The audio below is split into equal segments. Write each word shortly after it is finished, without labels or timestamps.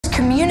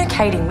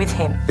communicating with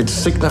him. It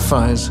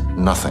signifies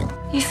nothing.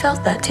 You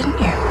felt that, didn't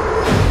you?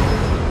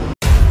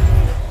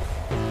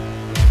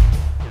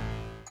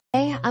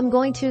 Today, I'm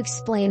going to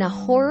explain a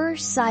horror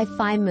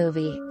sci-fi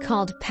movie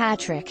called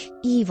Patrick,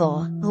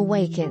 Evil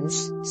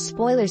Awakens.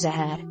 Spoilers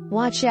ahead.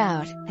 Watch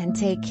out and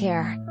take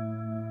care.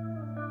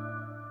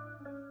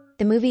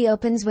 The movie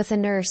opens with a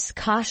nurse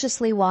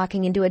cautiously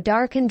walking into a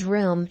darkened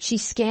room. She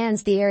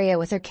scans the area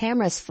with her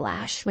camera's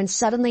flash when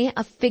suddenly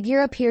a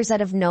figure appears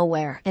out of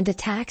nowhere and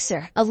attacks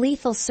her. A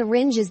lethal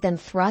syringe is then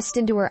thrust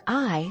into her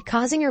eye,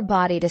 causing her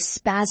body to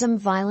spasm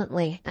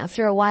violently.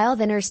 After a while,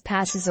 the nurse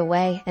passes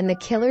away and the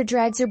killer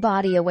drags her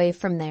body away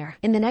from there.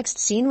 In the next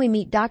scene, we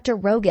meet Dr.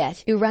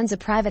 Roget, who runs a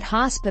private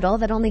hospital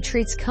that only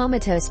treats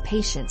comatose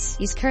patients.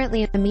 He's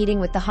currently in a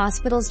meeting with the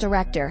hospital's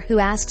director, who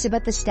asks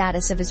about the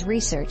status of his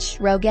research.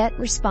 Roget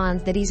responds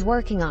that he's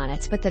working on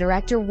it, but the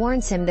director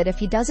warns him that if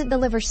he doesn't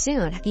deliver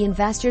soon, the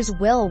investors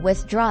will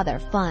withdraw their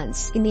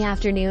funds. In the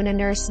afternoon, a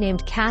nurse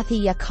named Kathy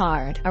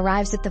Yaccard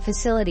arrives at the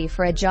facility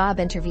for a job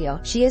interview.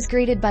 She is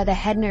greeted by the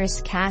head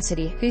nurse,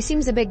 Cassidy, who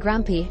seems a bit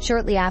grumpy.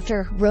 Shortly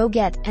after,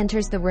 Roget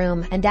enters the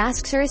room and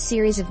asks her a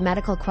series of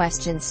medical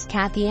questions.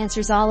 Kathy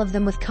answers all of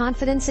them with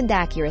confidence and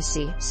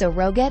accuracy, so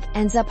Roget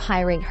ends up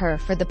hiring her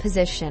for the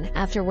position.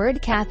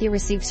 Afterward, Kathy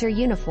receives her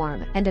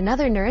uniform, and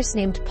another nurse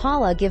named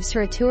Paula gives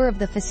her a tour of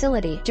the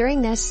facility.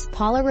 During this,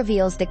 Paula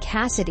reveals that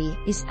Cassidy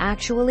is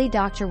actually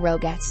Dr.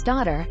 Roget's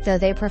daughter, though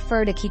they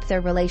prefer to keep their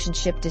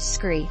relationship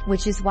discreet,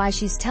 which is why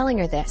she's telling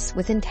her this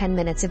within 10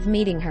 minutes of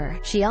meeting her.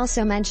 She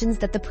also mentions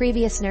that the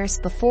previous nurse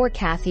before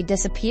Kathy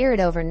disappeared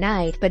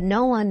overnight, but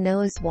no one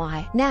knows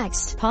why.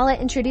 Next, Paula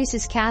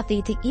introduces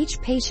Kathy to each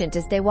patient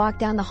as they walk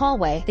down the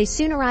hallway. They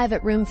soon arrive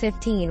at room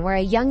 15, where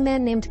a young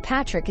man named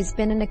Patrick has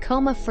been in a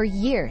coma for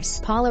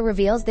years. Paula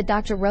reveals that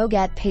Dr.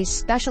 Roget pays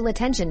special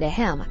attention to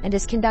him and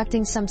is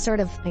conducting some sort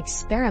of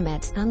experiment.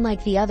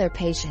 Unlike the other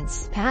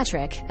patients,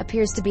 Patrick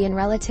appears to be in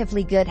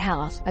relatively good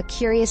health. A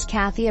curious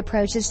Kathy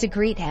approaches to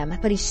greet him,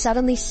 but he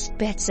suddenly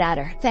spits at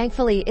her.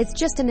 Thankfully, it's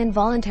just an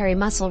involuntary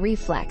muscle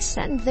reflex,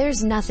 and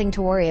there's nothing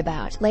to worry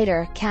about.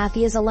 Later,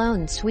 Kathy is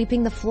alone,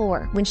 sweeping the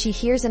floor, when she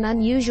hears an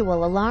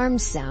unusual alarm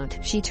sound.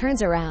 She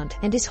turns around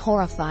and is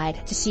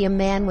horrified to see a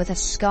man with a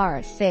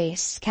scarred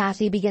face.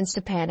 Kathy begins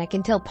to panic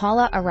until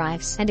Paula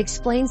arrives and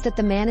explains that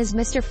the man is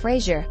Mr.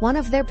 Fraser, one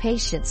of their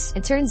patients.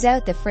 It turns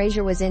out that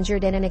Fraser was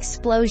injured in an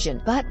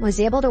explosion, but was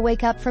able to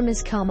wake up from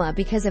his coma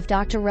because of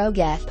Dr.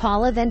 Roget.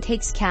 Paula then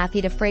takes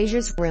Kathy to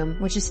Fraser's room,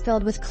 which is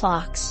filled with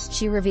clocks.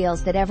 She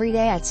reveals that every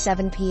day at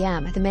 7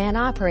 p.m., the man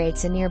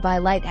operates a nearby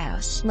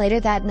lighthouse. Later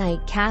that night,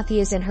 Kathy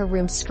is in her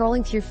room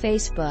scrolling through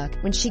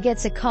Facebook when she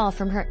gets a call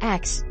from her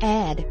ex,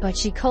 Ed, but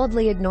she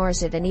coldly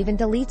ignores it and even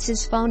deletes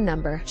his phone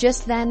number.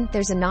 Just then,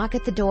 there's a knock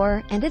at the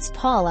door, and it's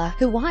Paula,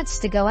 who wants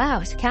to go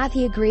out.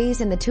 Kathy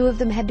agrees, and the two of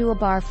them head to a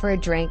bar for a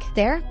drink.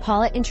 There,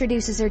 Paula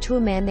introduces her to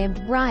a man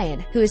named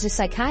Brian, who is a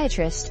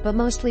psychiatrist but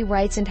mostly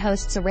writes and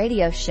hosts a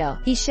radio show.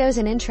 He shows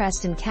an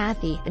interest in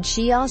Kathy, and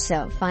she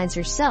also finds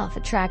herself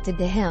attracted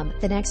to him.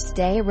 The next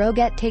day,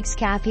 Roget takes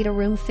Kathy to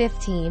room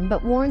 15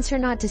 but warns her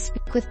not to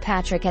speak with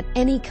Patrick at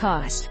any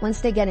cost. Once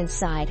they get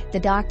inside, the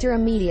doctor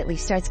immediately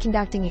starts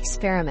conducting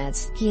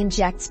experiments. He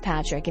injects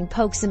Patrick and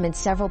pokes him in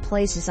several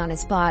places on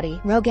his body.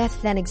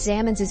 Roget then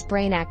examines his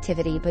brain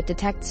activity but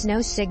detects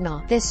no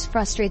signal. This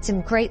frustrates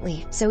him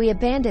greatly, so he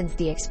abandons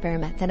the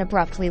experiment, then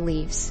abruptly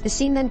leaves. The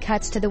scene then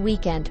cuts to the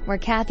weekend, where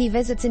Kathy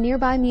visits a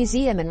nearby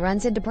museum and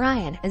runs into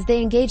Brian. As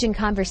they engage in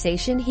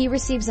conversation, he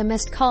receives a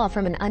missed call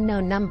from an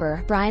unknown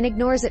number. Brian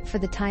ignores it for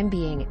the time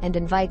being and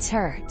invites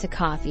her to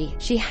coffee.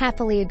 She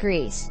happily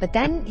agrees, but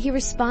then he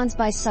responds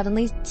by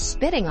suddenly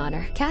spitting on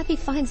her. Kathy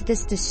finds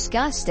this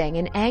disgusting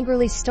and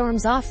angrily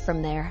storms off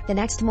from there. The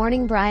next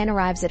morning, Brian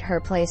arrives at her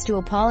place to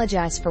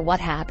apologize for what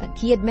happened.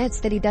 He admits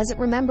that he doesn't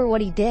remember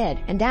what he did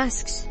and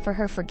asks for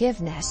her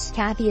forgiveness.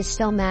 Kathy is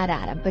still mad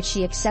at him, but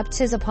she accepts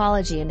his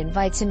apology and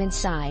invites him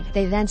inside.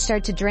 They then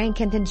start to drink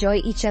and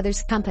enjoy each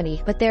other's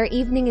company, but their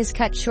evening is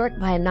cut short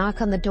by a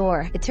knock on the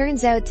door. It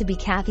turns out to be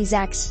Kathy's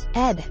ex,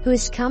 Ed, who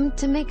has come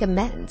to make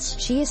amends.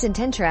 She isn't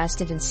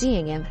interested in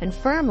seeing him and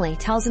firmly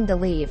tells him to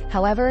leave.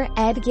 However,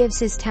 Ed gives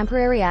his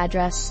temporary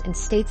address and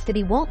states that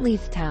he won't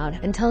leave town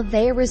until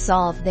they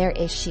resolve their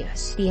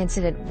issues. The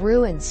incident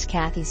ruins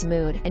Kathy's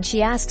mood, and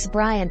she asks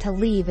Brian to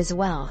leave as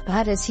well.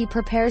 But as he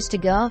prepares to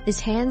go, his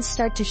hands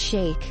start to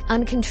shake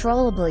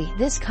uncontrollably.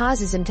 This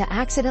causes him to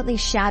accidentally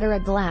shatter a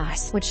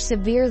glass, which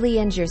severely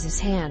injures his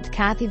hand.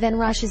 Kathy then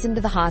rushes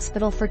into the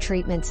hospital for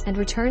treatment and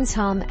returns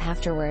home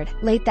afterward.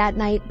 Late that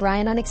night,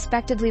 Brian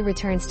unexpectedly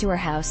returns to her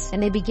house,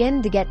 and they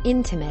begin to get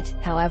intimate.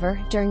 However,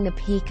 during the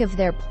peak of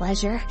their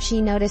pleasure,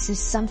 she notices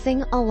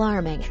something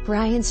alarming.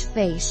 Brian's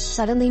face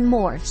suddenly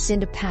morphs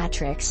into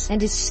Patrick's,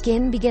 and his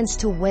skin begins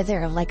to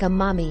wither like a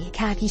mummy.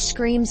 Kathy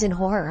screams in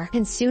horror,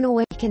 and soon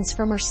awakens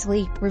from her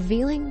sleep,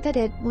 revealing that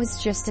it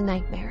was just a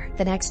nightmare.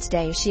 The next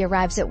day, she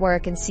arrives at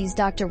work and sees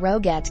Dr.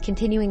 Roget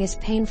continuing his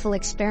painful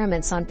experiments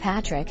experiments on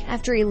Patrick.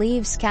 After he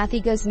leaves,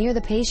 Kathy goes near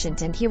the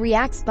patient and he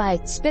reacts by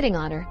spitting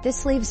on her.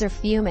 This leaves her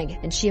fuming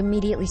and she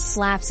immediately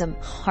slaps him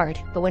hard.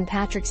 But when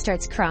Patrick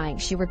starts crying,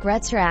 she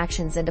regrets her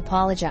actions and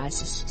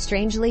apologizes.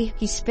 Strangely,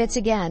 he spits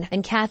again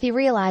and Kathy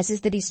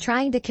realizes that he's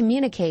trying to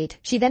communicate.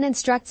 She then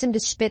instructs him to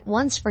spit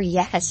once for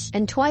yes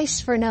and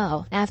twice for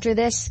no. After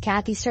this,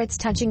 Kathy starts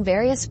touching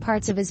various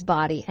parts of his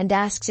body and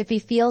asks if he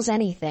feels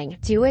anything,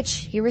 to which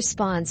he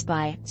responds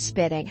by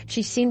spitting.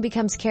 She soon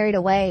becomes carried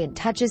away and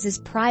touches his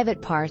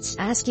private parts,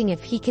 asking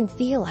if he can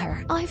feel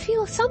her. "I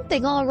feel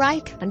something, all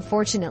right."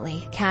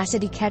 Unfortunately,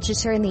 Cassidy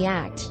catches her in the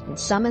act and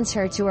summons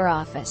her to her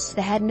office.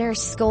 The head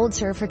nurse scolds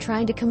her for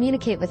trying to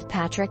communicate with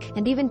Patrick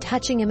and even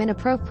touching him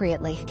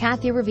inappropriately.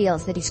 Kathy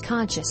reveals that he's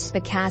conscious,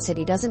 but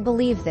Cassidy doesn't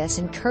believe this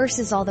and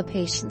curses all the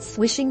patients,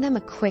 wishing them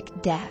a quick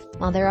death.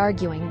 While they're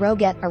arguing,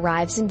 Roget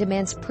arrives and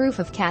demands proof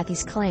of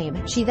Kathy's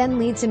claim. She then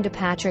leads him to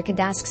Patrick and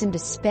asks him to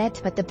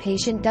spit, but the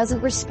patient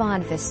doesn't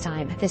respond this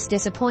time. This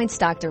disappoints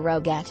Dr.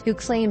 Roget, who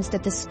claims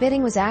that the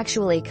spitting was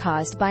actually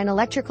caused by an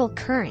electrical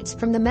current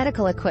from the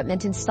medical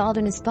equipment installed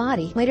in his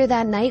body. Later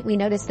that night, we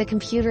notice the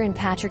computer in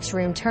Patrick's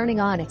room turning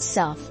on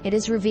itself. It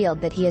is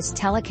revealed that he has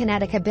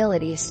telekinetic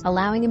abilities,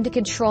 allowing him to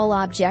control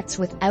objects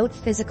without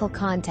physical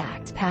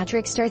contact.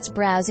 Patrick starts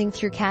browsing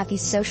through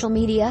Kathy's social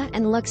media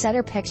and looks at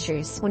her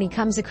pictures. When he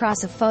comes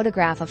across a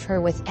photograph of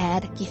her with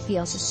Ed, he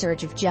feels a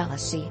surge of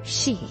jealousy.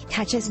 "She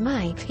touches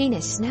my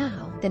penis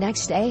now." The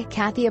next day,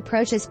 Kathy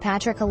approaches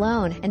Patrick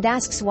alone and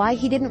asks why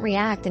he didn't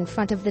react in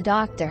front of the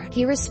doctor.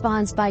 He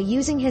responds by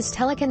using his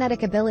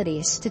telekinetic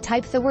abilities to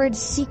type the word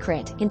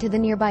secret into the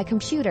nearby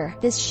computer.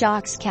 This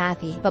shocks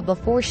Kathy, but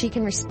before she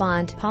can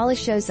respond, Paula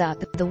shows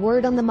up. The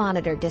word on the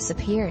monitor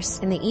disappears.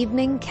 In the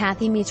evening,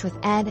 Kathy meets with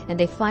Ed and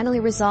they finally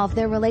resolve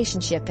their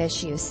relationship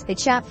issues. They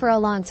chat for a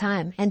long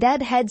time and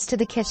Ed heads to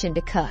the kitchen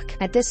to cook.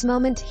 At this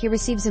moment, he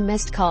receives a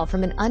missed call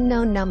from an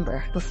unknown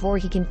number. Before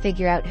he can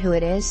figure out who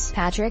it is,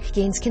 Patrick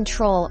gains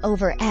control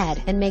over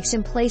Ed and makes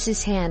him place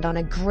his hand on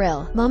a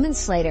grill.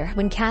 Moments later,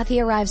 when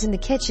Kathy arrives in the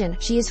kitchen,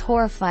 she is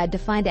horrified to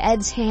find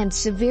Ed's hand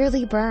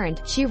severely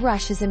burned. She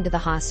rushes him to the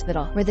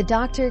hospital, where the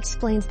doctor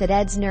explains that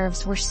Ed's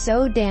nerves were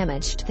so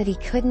damaged that he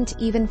couldn't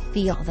even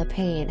feel the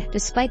pain.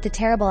 Despite the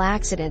terrible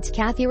accident,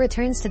 Kathy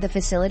returns to the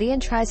facility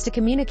and tries to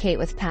communicate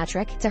with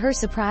Patrick. To her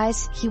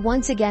surprise, he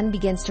once again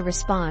begins to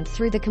respond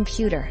through the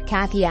computer.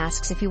 Kathy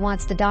asks if he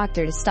wants the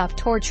doctor to stop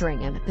torturing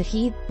him, but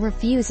he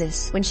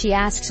refuses. When she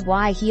asks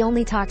why he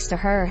only talks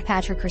to her,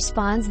 Patrick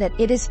responds that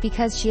it is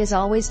because she has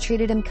always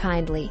treated him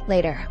kindly.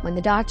 Later, when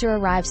the doctor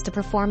arrives to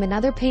perform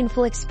another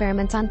painful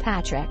experiment on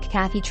Patrick,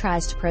 Kathy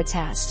tries to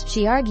protest.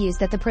 She argues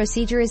that the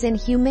procedure is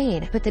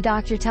inhumane, but the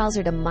doctor tells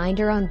her to mind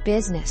her own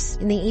business.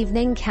 In the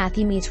evening,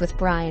 Kathy meets with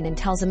Brian and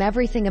tells him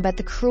everything about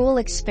the cruel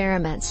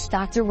experiments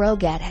Dr.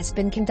 Roget has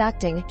been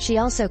conducting. She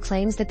also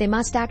claims that they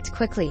must act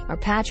quickly or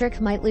Patrick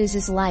might lose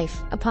his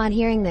life. Upon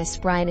hearing this,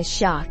 Brian is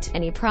shocked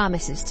and he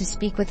promises to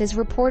speak with his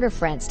reporter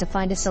friends to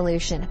find a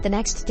solution. The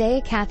next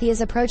day, Kathy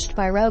is approached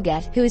by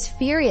Roget, who is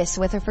furious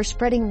with her for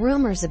spreading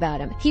rumors about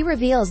him. He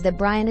reveals that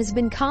Brian has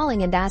been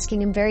calling and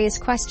asking him various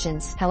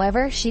questions.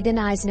 However, she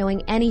denies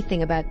knowing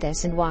anything about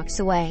this and walks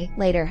away.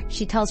 Later,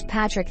 she tells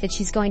Patrick that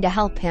she's going to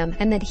help him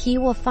and that he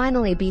will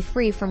finally be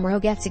free from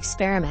Roget's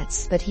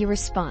experiments. But he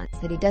responds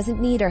that he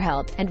doesn't need her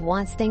help and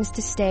wants things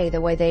to stay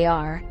the way they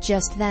are.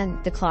 Just then,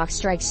 the clock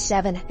strikes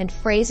 7 and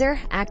Fraser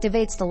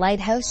activates the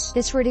lighthouse.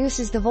 This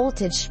reduces the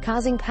voltage,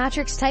 causing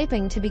Patrick's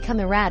typing to become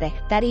erratic.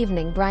 That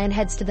evening, Brian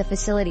heads to the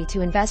facility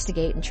to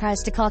investigate and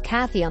tries to call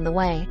Kathy on the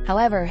way.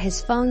 However,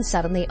 his phone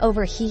suddenly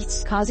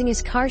overheats, causing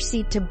his car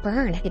seat to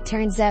burn. It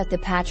turns out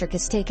that Patrick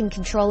has taken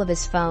control of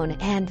his phone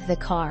and the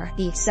car.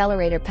 The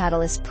accelerator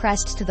pedal is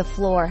pressed to the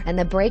floor and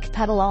the brake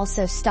pedal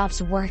also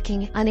stops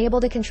working.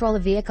 Unable to control the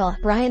vehicle,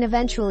 Brian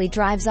eventually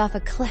drives off a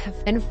cliff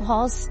and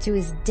falls to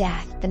his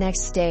death. The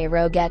next day,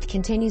 Roget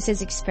continues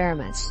his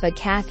experiments, but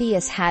Kathy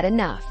has had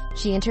enough.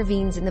 She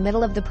intervenes in the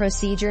middle of the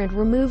procedure and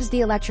removes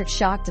the electric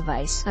shock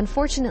device.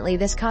 Unfortunately,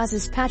 this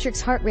causes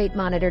Patrick's heart rate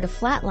monitor to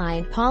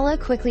flatline. Paula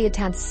quickly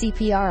attempts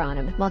CPR on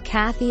him, while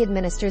Kathy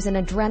administers an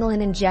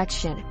adrenaline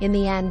injection. In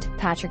the end,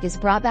 Patrick is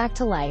brought back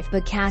to life,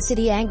 but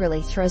Cassidy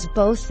angrily throws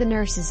both the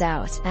nurses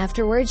out.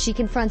 Afterwards, she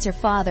confronts her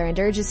father and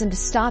urges him to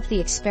stop the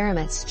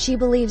experiments. She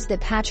believes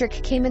that Patrick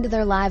came into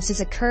their lives as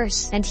a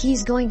curse, and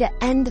he's going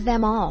to end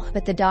them all.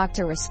 But the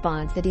doctor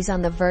responds that he's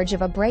on the verge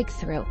of a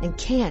breakthrough and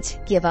can't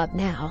give up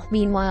now.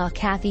 Meanwhile,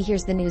 Kathy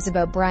hears the news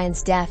about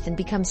Brian's death and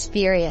becomes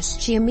furious.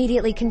 She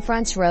immediately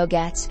confronts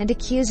Roget and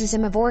accuses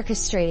him of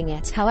orchestrating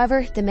it.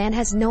 However, the man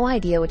has no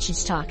idea what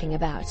she's talking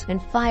about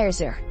and fires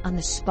her on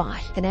the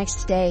spot. The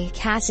next day,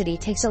 Cassidy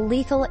takes a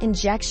lethal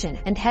injection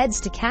and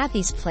heads to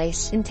Kathy's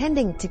place,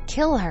 intending to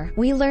kill her.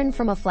 We learn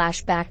from a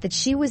flashback that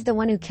she was the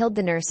one who killed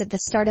the nurse at the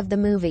start of the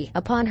movie.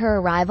 Upon her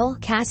arrival,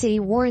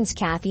 Cassidy warns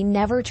Kathy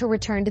never to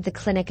return to the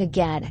clinic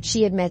again.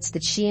 She admits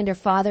that she and her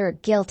father are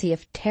guilty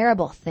of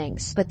terrible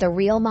things, but the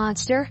real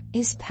monster other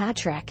is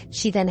Patrick.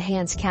 She then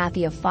hands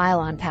Kathy a file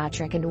on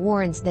Patrick and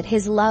warns that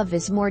his love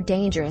is more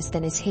dangerous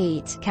than his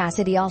hate.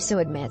 Cassidy also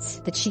admits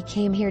that she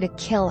came here to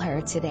kill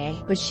her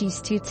today, but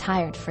she's too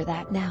tired for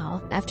that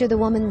now. After the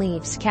woman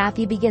leaves,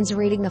 Kathy begins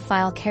reading the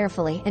file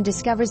carefully and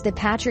discovers that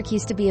Patrick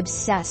used to be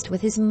obsessed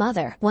with his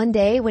mother. One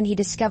day, when he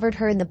discovered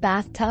her in the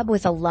bathtub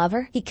with a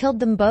lover, he killed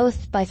them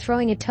both by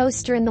throwing a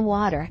toaster in the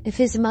water. If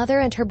his mother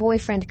and her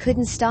boyfriend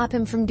couldn't stop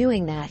him from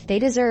doing that, they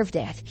deserved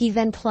it. He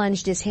then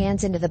plunged his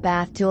hands into the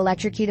bath to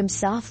electrocute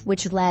himself,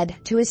 which led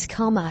to his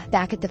coma.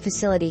 Back at the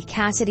facility,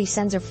 Cassidy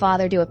sends her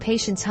father to a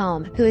patient's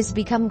home who has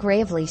become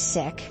gravely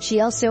sick.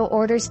 She also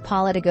orders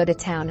Paula to go to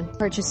town and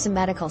purchase some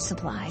medical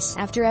supplies.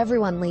 After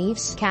everyone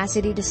leaves,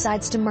 Cassidy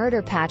decides to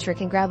murder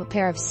Patrick and grab a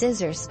pair of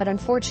scissors, but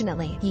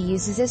unfortunately, he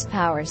uses his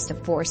powers to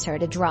force her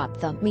to drop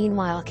them.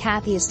 Meanwhile,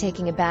 Kathy is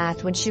taking a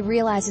bath when she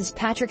realizes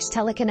Patrick's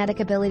telekinetic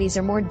abilities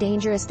are more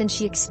dangerous than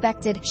she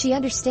expected. She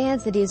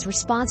understands that he is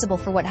responsible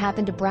for what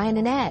happened to Brian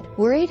and Ed.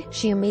 Worried,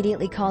 she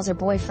immediately calls her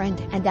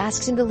boyfriend and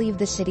asks him to leave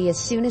the city as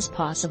soon as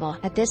possible.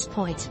 At this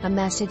point, a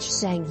message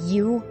saying,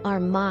 "You are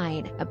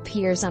mine,"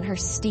 appears on her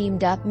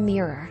steamed-up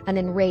mirror. An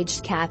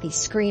enraged Kathy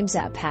screams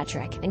at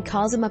Patrick and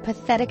calls him a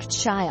pathetic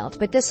child,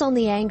 but this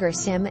only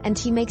angers him and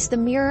he makes the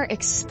mirror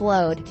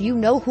explode. "You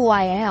know who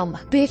I am.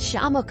 Bitch,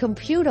 I'm a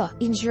computer,"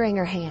 injuring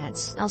her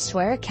hands.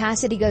 Elsewhere,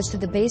 Cassidy goes to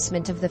the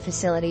basement of the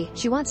facility.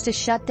 She wants to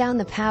shut down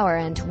the power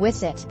and,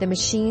 with it, the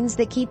machines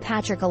that keep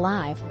Patrick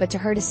alive. But to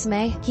her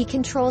dismay, he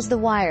controls the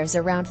wires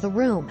around the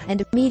room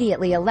and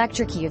immediately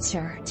electrocutes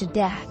her to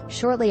death.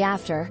 Shortly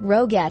after,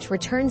 Roget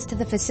returns to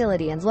the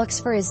facility and looks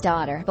for his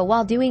daughter, but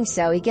while doing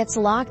so, he gets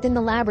locked in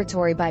the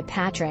laboratory by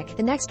Patrick.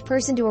 The next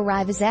person to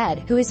arrive is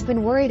Ed, who has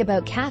been worried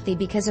about Kathy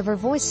because of her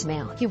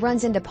voicemail. He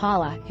runs into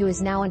Paula, who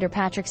is now under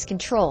Patrick's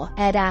control.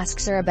 Ed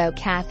asks her about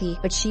Kathy,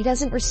 but she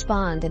doesn't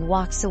respond and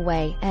walks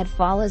away. Ed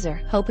follows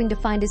her, hoping to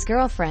find his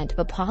girlfriend,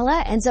 but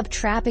Paula ends up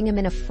trapping him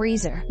in a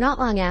freezer. Not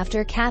long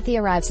after, Kathy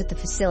arrives at the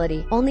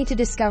facility, only to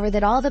discover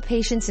that all the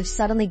patients have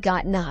suddenly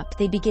gotten up.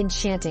 They begin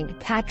chanting,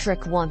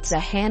 "Patrick wants a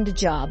hand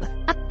job."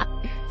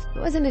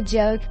 It wasn't a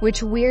joke,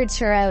 which weirds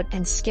her out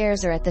and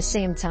scares her at the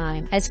same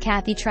time. As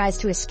Kathy tries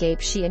to escape,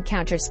 she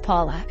encounters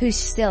Paula, who's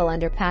still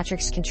under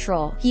Patrick's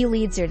control. He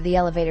leads her to the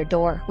elevator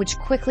door, which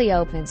quickly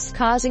opens,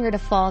 causing her to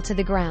fall to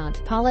the ground.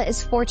 Paula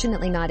is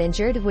fortunately not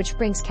injured, which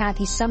brings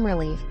Kathy some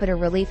relief, but her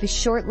relief is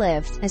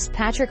short-lived as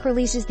Patrick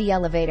releases the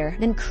elevator,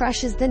 then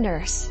crushes the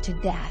nurse to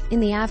death. In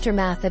the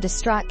aftermath, a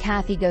distraught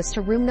Kathy goes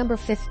to room number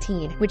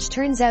 15, which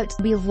turns out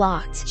to be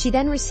locked. She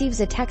then receives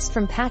a text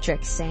from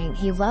Patrick saying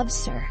he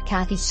loves her.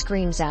 Kathy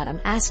screams at him,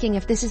 asking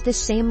if this is the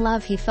same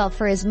love he felt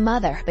for his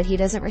mother, but he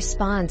doesn't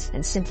respond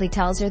and simply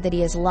tells her that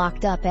he has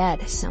locked up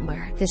Ed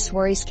somewhere. This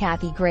worries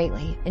Kathy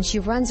greatly, and she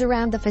runs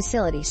around the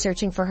facility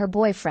searching for her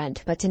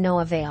boyfriend, but to no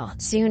avail.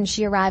 Soon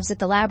she arrives at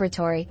the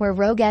laboratory, where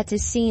Roget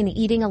is seen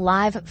eating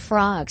alive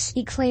frogs.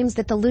 He claims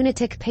that the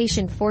lunatic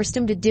patient forced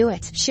him to do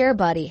it. Share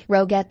buddy.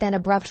 Roget then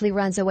abruptly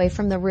runs away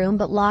from the room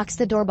but locks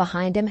the door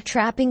behind him,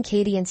 trapping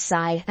Katie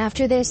inside.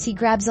 After this, he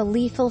grabs a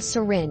lethal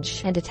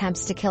syringe and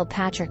attempts to kill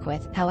Patrick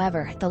with.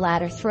 However, the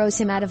latter throws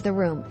him out of the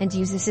room and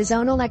uses his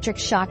own electric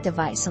shock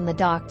device on the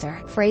doctor.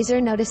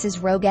 Fraser notices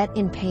Roget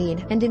in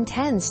pain and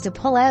intends to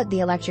pull out the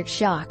electric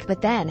shock,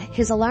 but then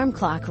his alarm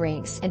clock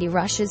rings and he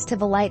rushes to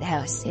the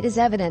lighthouse. It is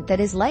evident that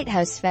his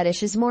lighthouse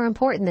fetish is more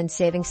important than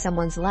saving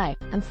someone's life.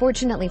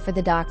 Unfortunately for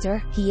the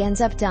doctor, he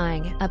ends up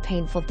dying a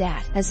painful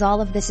death. As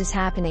all of this is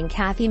happening,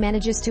 Kathy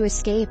manages to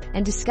escape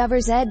and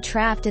discovers Ed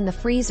trapped in the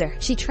freezer.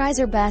 She tries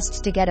her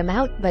best to get him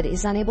out, but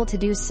is unable to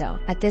do so.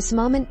 At this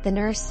moment, the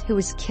nurse, who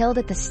was killed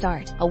at the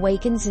start,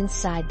 awakens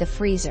inside the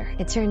freezer.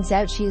 It turns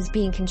out she is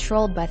being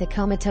controlled by the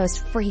Comatose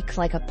freak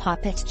like a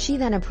puppet. She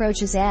then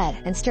approaches Ed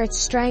and starts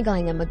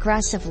strangling him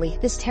aggressively.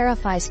 This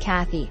terrifies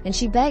Kathy, and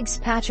she begs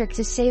Patrick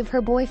to save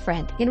her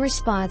boyfriend. In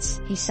response,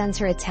 he sends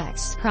her a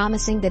text,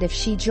 promising that if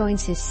she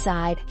joins his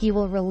side, he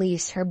will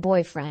release her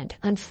boyfriend.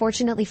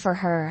 Unfortunately for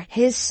her,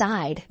 his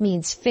side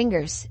means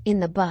fingers in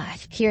the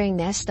butt. Hearing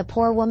this, the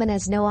poor woman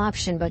has no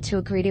option but to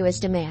agree to his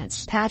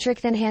demands.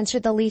 Patrick then hands her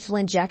the lethal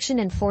injection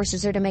and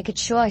forces her to make a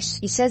choice.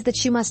 He says that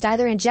she must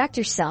either inject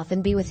herself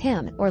and be with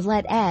him, or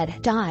let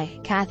Ed die.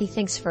 Kathy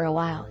thinks for a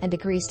while and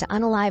agrees to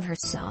unalive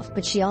herself,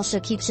 but she also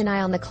keeps an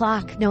eye on the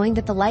clock, knowing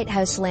that the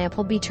lighthouse lamp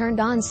will be turned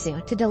on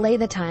soon. To delay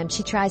the time,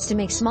 she tries to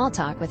make small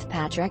talk with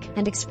Patrick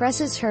and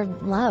expresses her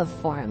love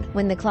for him.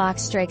 When the clock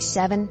strikes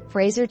 7,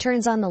 Fraser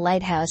turns on the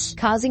lighthouse,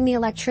 causing the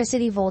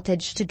electricity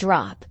voltage to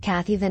drop.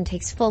 Kathy then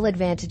takes full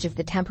advantage of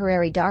the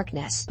temporary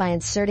darkness by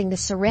inserting the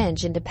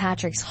syringe into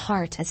Patrick's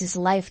heart as his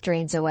life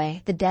drains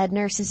away. The dead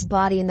nurse's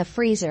body in the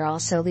freezer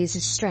also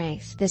loses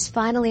strength. This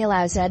finally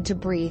allows Ed to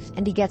breathe,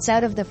 and he gets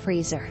out of the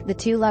freezer. The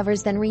two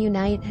lovers then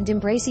reunite and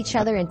embrace each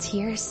other in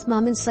tears.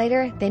 Moments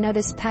later, they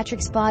notice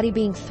Patrick's body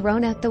being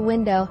thrown out the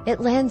window.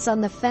 It lands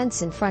on the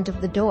fence in front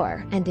of the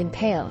door and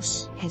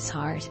impales his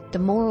heart. The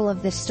moral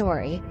of this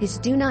story is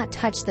do not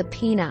touch the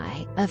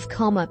peni of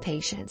coma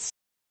patients.